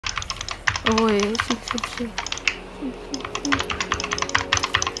Oh ouais, si.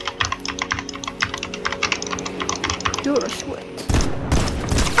 You're a sweat.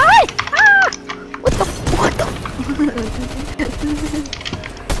 Aye! Ah! What the?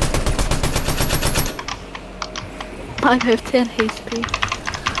 I have 10 HP.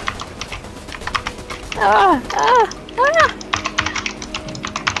 Ah!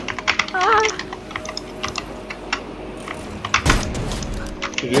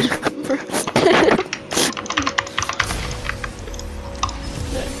 You just...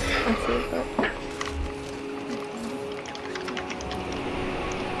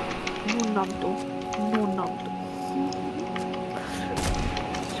 Mun namnto.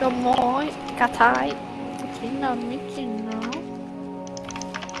 Samoin, katai. Mikinna.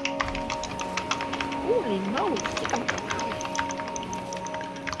 Holy moly,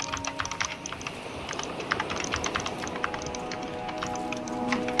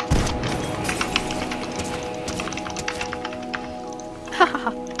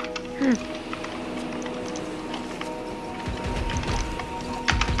 hahaha.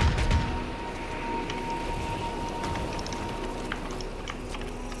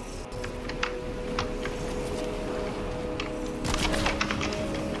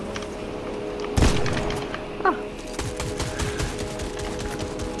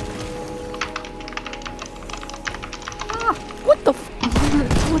 What the f-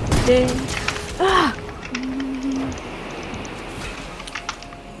 What the day? Ah!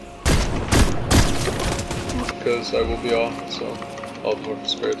 Because I will be off, so I'll have more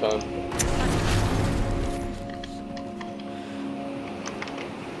spare time.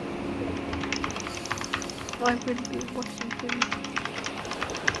 I will be watching him.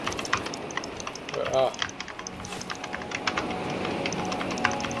 Ah.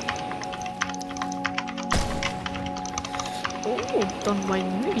 Oh, don't mind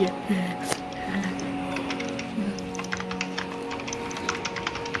me.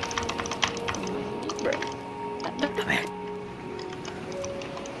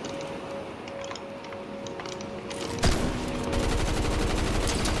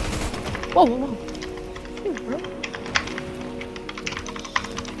 Whoa.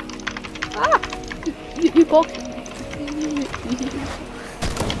 Ah! You boxed me.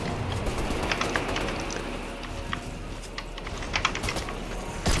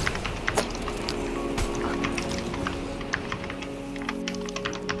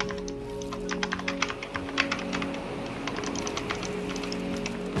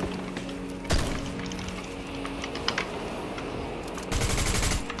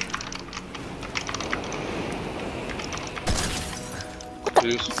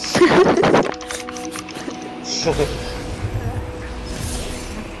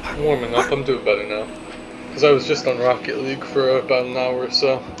 I'm warming up, I'm doing better now. Because I was just on Rocket League for about an hour or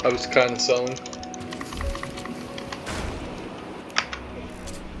so. I was kind of selling.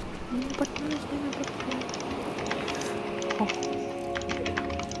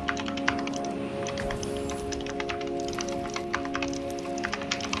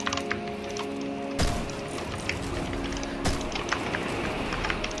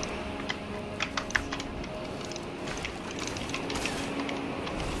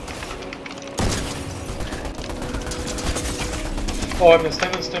 Oh, I missed.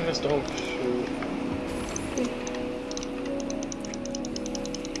 Oh, shoot.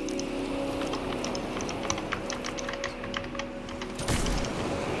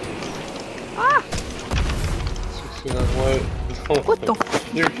 Ah! 69 white. No. What the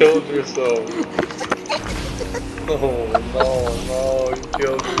f- You killed yourself. No, you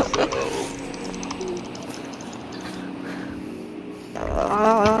killed yourself.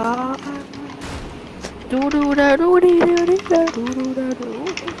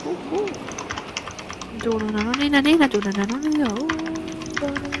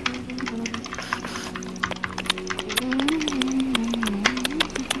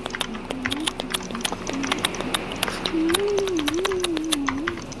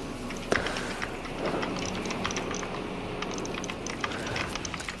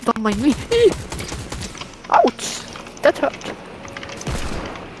 Don't mind me. Ouch! That hurt.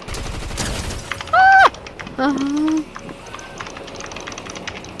 Ah!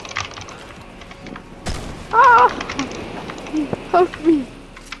 Ah! Help me.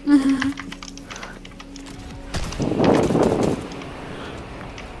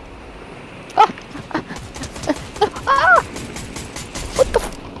 What the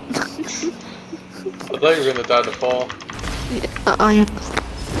f- I thought you were gonna die to fall. Yeah, I am.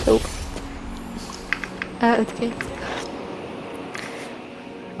 So. Okay.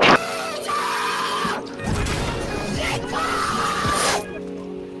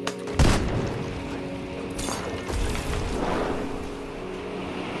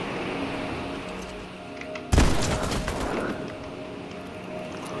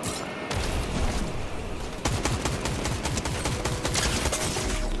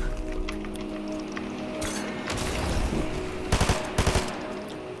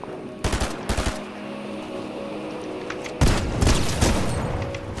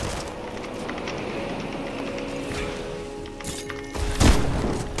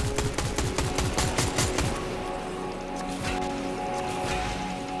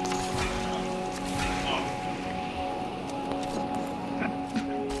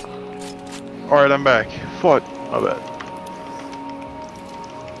 Alright, I'm back. Fuck. My bad.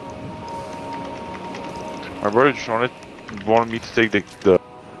 My brother just wanted me to take the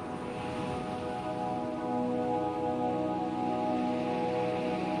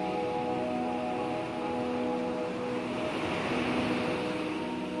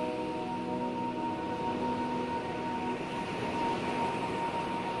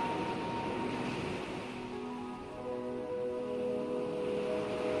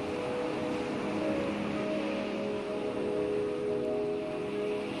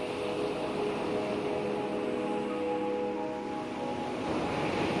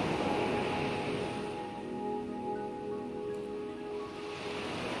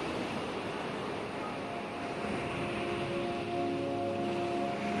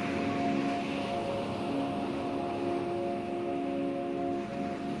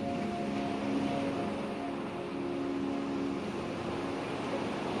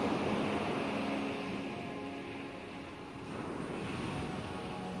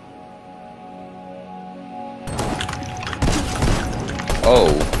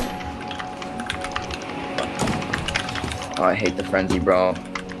Oh. Oh, I hate the frenzy, bro.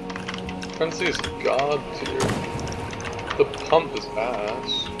 Frenzy is god tier. The pump is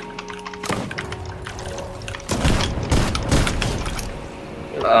ass.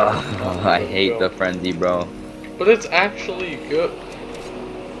 Oh, I hate the frenzy, bro. But it's actually good.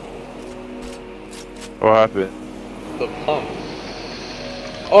 what happened? The pump.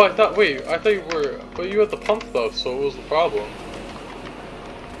 Oh, I thought you were, but you had the pump though, so what was the problem?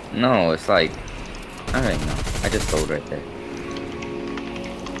 No, it's like, I don't even know. I just sold right there.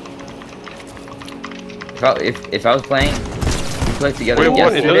 If I was playing, we played together Wait,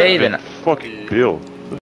 what? yesterday, then Fucking build.